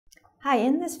Hi,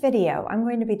 in this video, I'm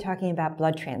going to be talking about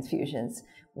blood transfusions,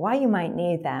 why you might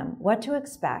need them, what to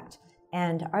expect,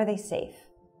 and are they safe?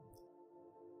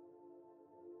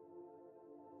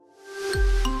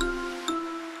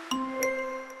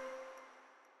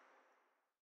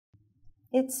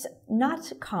 It's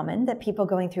not common that people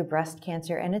going through breast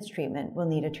cancer and its treatment will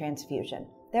need a transfusion.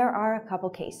 There are a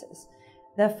couple cases.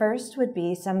 The first would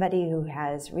be somebody who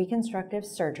has reconstructive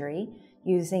surgery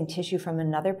using tissue from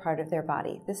another part of their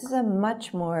body. This is a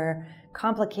much more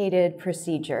complicated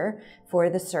procedure for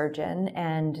the surgeon,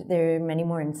 and there are many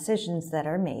more incisions that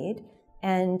are made.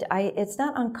 And it's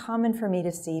not uncommon for me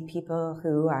to see people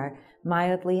who are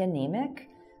mildly anemic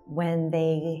when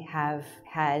they have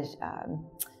had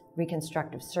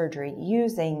reconstructive surgery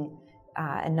using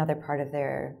another part of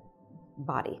their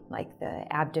body, like the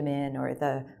abdomen or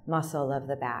the muscle of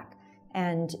the back.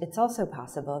 And it's also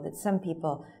possible that some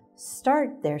people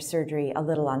start their surgery a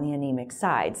little on the anemic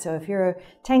side. So if your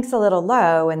tank's a little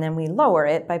low and then we lower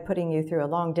it by putting you through a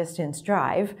long distance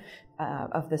drive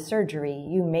of the surgery,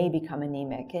 you may become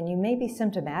anemic and you may be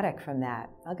symptomatic from that.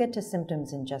 I'll get to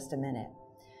symptoms in just a minute.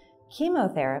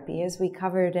 Chemotherapy, as we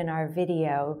covered in our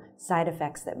video, side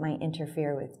effects that might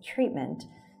interfere with treatment,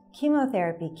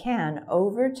 chemotherapy can,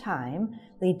 over time,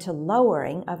 lead to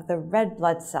lowering of the red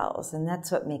blood cells, and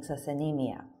that's what makes us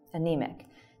anemic.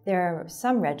 There are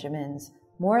some regimens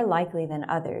more likely than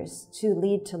others to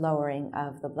lead to lowering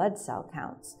of the blood cell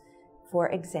counts. For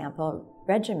example,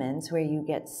 regimens where you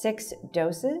get 6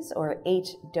 doses or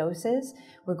 8 doses,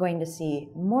 we're going to see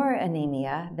more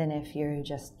anemia than if you're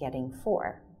just getting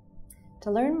 4.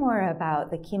 To learn more about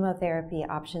the chemotherapy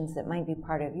options that might be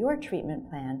part of your treatment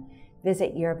plan,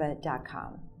 visit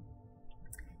Yerbba.com.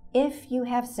 If you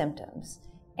have symptoms,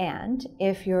 and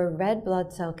if your red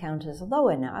blood cell count is low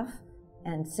enough,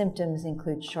 and symptoms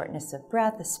include shortness of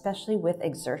breath, especially with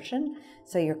exertion,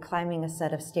 so you're climbing a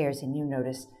set of stairs and you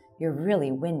notice you're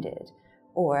really winded,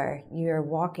 or you're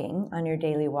walking on your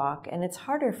daily walk and it's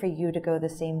harder for you to go the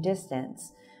same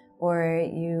distance, or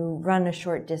you run a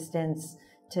short distance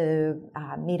to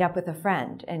meet up with a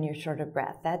friend and you're short of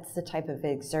breath. That's the type of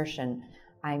exertion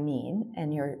I mean,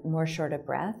 and you're more short of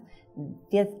breath.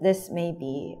 This may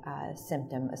be a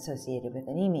symptom associated with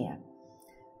anemia.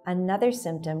 Another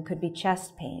symptom could be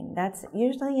chest pain. That's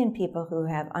usually in people who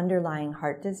have underlying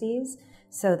heart disease.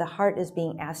 So the heart is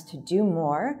being asked to do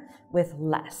more with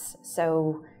less.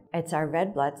 So it's our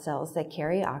red blood cells that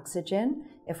carry oxygen.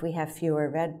 If we have fewer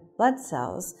red blood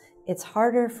cells, it's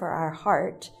harder for our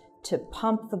heart to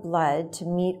pump the blood to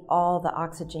meet all the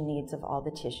oxygen needs of all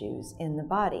the tissues in the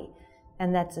body.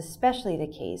 And that's especially the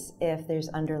case if there's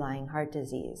underlying heart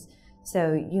disease.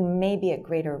 So you may be at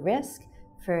greater risk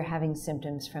for having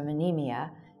symptoms from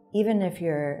anemia, even if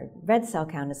your red cell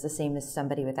count is the same as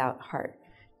somebody without heart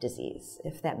disease,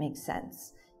 if that makes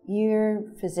sense. Your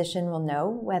physician will know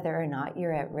whether or not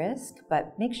you're at risk,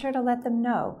 but make sure to let them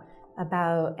know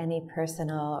about any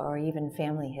personal or even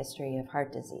family history of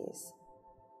heart disease.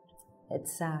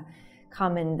 It's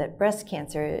common that breast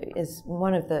cancer is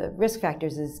one of the risk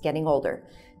factors is getting older.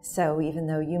 So even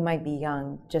though you might be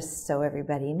young, just so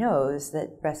everybody knows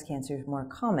that breast cancer is more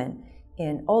common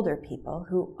in older people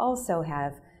who also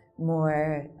have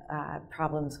more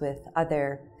problems with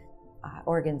other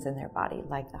organs in their body,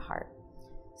 like the heart.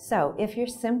 So if you're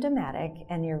symptomatic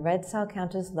and your red cell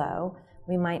count is low,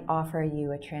 we might offer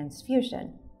you a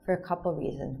transfusion for a couple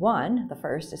reasons. One, the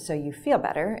first, is so you feel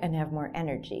better and have more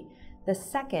energy. The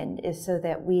second is so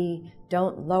that we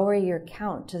don't lower your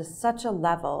count to such a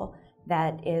level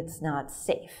that it's not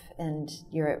safe and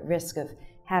you're at risk of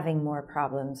having more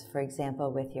problems, for example,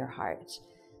 with your heart.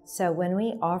 So when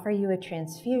we offer you a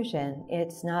transfusion,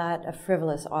 it's not a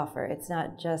frivolous offer. It's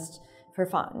not just for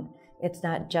fun. It's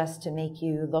not just to make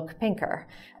you look pinker.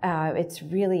 It's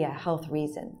really a health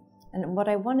reason. And what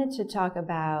I wanted to talk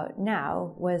about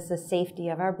now was the safety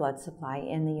of our blood supply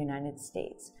in the United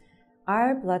States.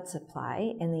 Our blood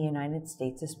supply in the United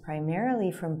States is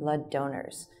primarily from blood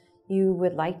donors. You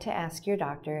would like to ask your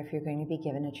doctor if you're going to be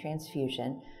given a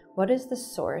transfusion, what is the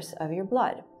source of your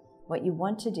blood? What you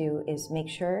want to do is make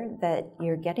sure that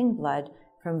you're getting blood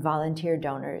from volunteer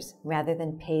donors rather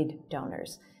than paid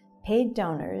donors. Paid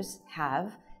donors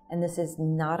have, and this is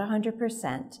not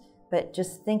 100%, but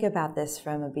just think about this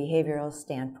from a behavioral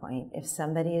standpoint. If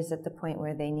somebody is at the point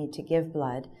where they need to give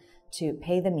blood to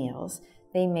pay the meals,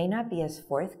 they may not be as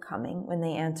forthcoming when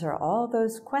they answer all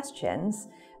those questions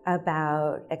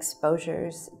about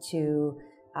exposures to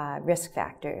risk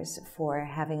factors for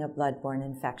having a blood-borne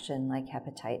infection like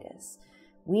hepatitis.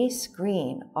 We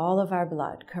screen all of our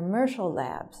blood. Commercial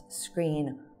labs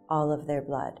screen all of their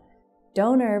blood.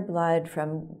 Donor blood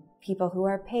from people who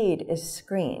are paid is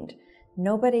screened.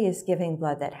 Nobody is giving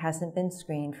blood that hasn't been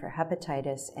screened for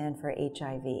hepatitis and for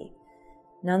HIV.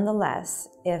 Nonetheless,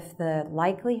 if the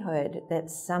likelihood that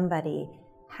somebody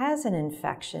has an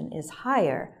infection is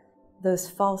higher, those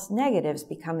false negatives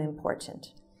become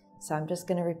important. So I'm just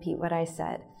going to repeat what I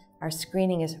said. Our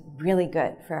screening is really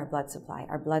good for our blood supply.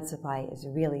 Our blood supply is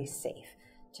really safe.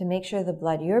 To make sure the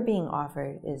blood you're being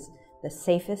offered is the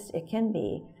safest it can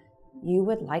be, you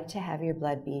would like to have your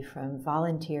blood be from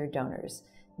volunteer donors.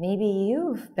 Maybe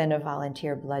you've been a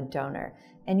volunteer blood donor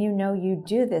and you know you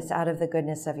do this out of the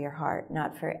goodness of your heart,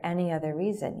 not for any other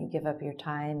reason. You give up your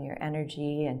time, your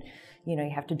energy, and you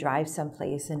have to drive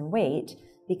someplace and wait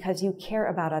because you care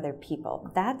about other people.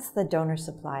 That's the donor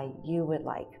supply you would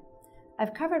like.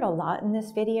 I've covered a lot in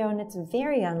this video, and it's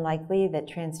very unlikely that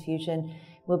transfusion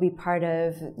will be part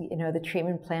of the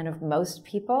treatment plan of most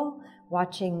people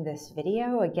watching this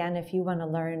video. Again, if you want to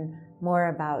learn more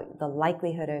about the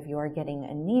likelihood of your getting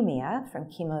anemia from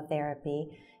chemotherapy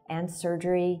and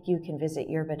surgery, you can visit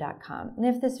Yerbba.com. And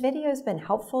if this video has been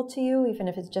helpful to you, even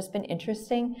if it's just been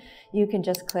interesting, you can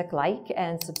just click like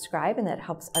and subscribe, and that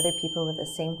helps other people with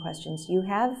the same questions you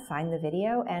have find the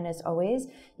video. And as always,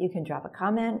 you can drop a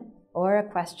comment or a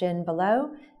question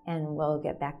below, and we'll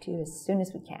get back to you as soon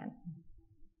as we can.